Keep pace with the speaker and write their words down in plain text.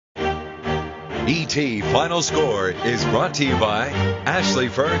ET Final Score is brought to you by Ashley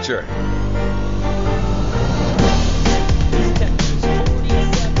Furniture.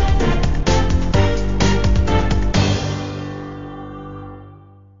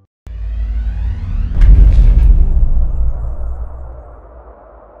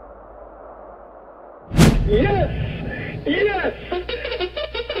 Yes! Yes!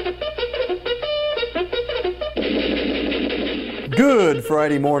 Good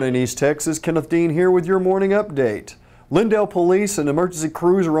Friday morning, East Texas. Kenneth Dean here with your morning update. Lindale Police and emergency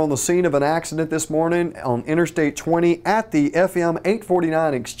crews are on the scene of an accident this morning on Interstate 20 at the FM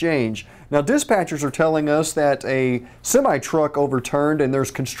 849 exchange. Now, dispatchers are telling us that a semi-truck overturned and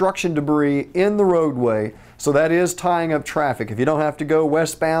there's construction debris in the roadway, so that is tying up traffic. If you don't have to go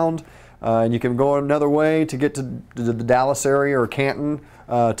westbound, and you can go another way to get to the Dallas area or Canton,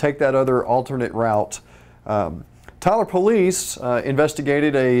 take that other alternate route. Tyler Police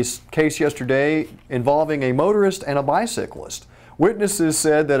investigated a case yesterday involving a motorist and a bicyclist. Witnesses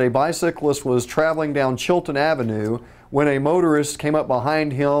said that a bicyclist was traveling down Chilton Avenue when a motorist came up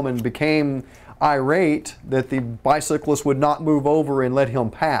behind him and became irate that the bicyclist would not move over and let him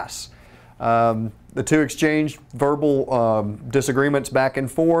pass. The two exchanged verbal disagreements back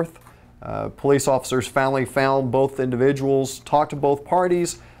and forth. Police officers finally found both individuals, talked to both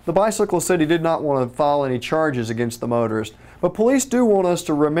parties. The bicyclist said he did not want to file any charges against the motorist, but police do want us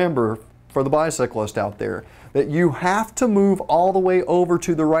to remember, for the bicyclist out there, that you have to move all the way over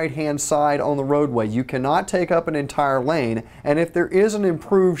to the right-hand side on the roadway. You cannot take up an entire lane, and if there is an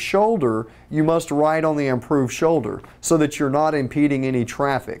improved shoulder, you must ride on the improved shoulder so that you're not impeding any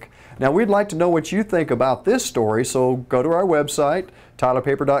traffic. Now, we'd like to know what you think about this story, so go to our website,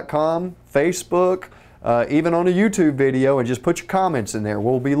 tylerpaper.com, Facebook, even on a YouTube video, and just put your comments in there.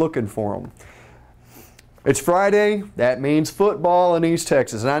 We'll be looking for them. It's Friday. That means football in East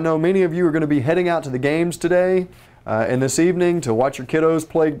Texas, and I know many of you are going to be heading out to the games today and this evening to watch your kiddos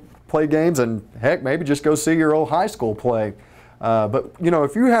play games, and heck, maybe just go see your old high school play. But you know,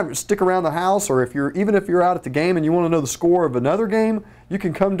 if you stick around the house, or even if you're out at the game and you want to know the score of another game, you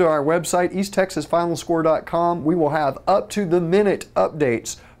can come to our website, easttexasfinalscore.com. We will have up-to-the-minute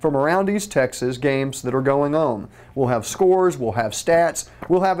updates from around East Texas games that are going on. We'll have scores, we'll have stats,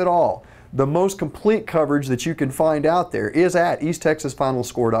 we'll have it all. The most complete coverage that you can find out there is at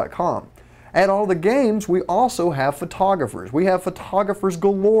easttexasfinalscore.com. At all the games, we also have photographers. We have photographers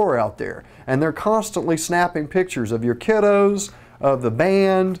galore out there, and they're constantly snapping pictures of your kiddos, of the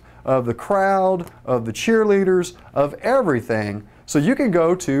band, of the crowd, of the cheerleaders, of everything. So you can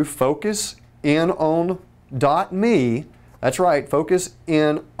go to focusin.on.me. That's right,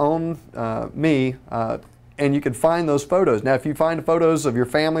 focusin.on.me, and you can find those photos. Now, if you find photos of your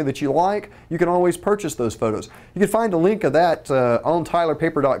family that you like, you can always purchase those photos. You can find a link of that on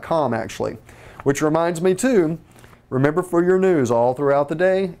tylerpaper.com, actually. Which reminds me, too, remember, for your news all throughout the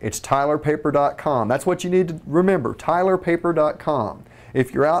day, it's tylerpaper.com. That's what you need to remember, tylerpaper.com.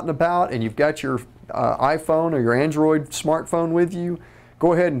 If you're out and about and you've got your iPhone or your Android smartphone with you,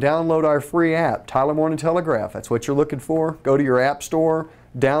 go ahead and download our free app, Tyler Morning Telegraph. That's what you're looking for. Go to your app store,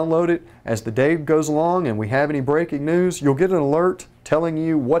 download it. As the day goes along and we have any breaking news, you'll get an alert telling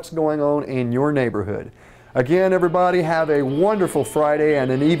you what's going on in your neighborhood. Again, everybody, have a wonderful Friday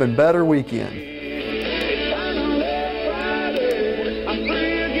and an even better weekend.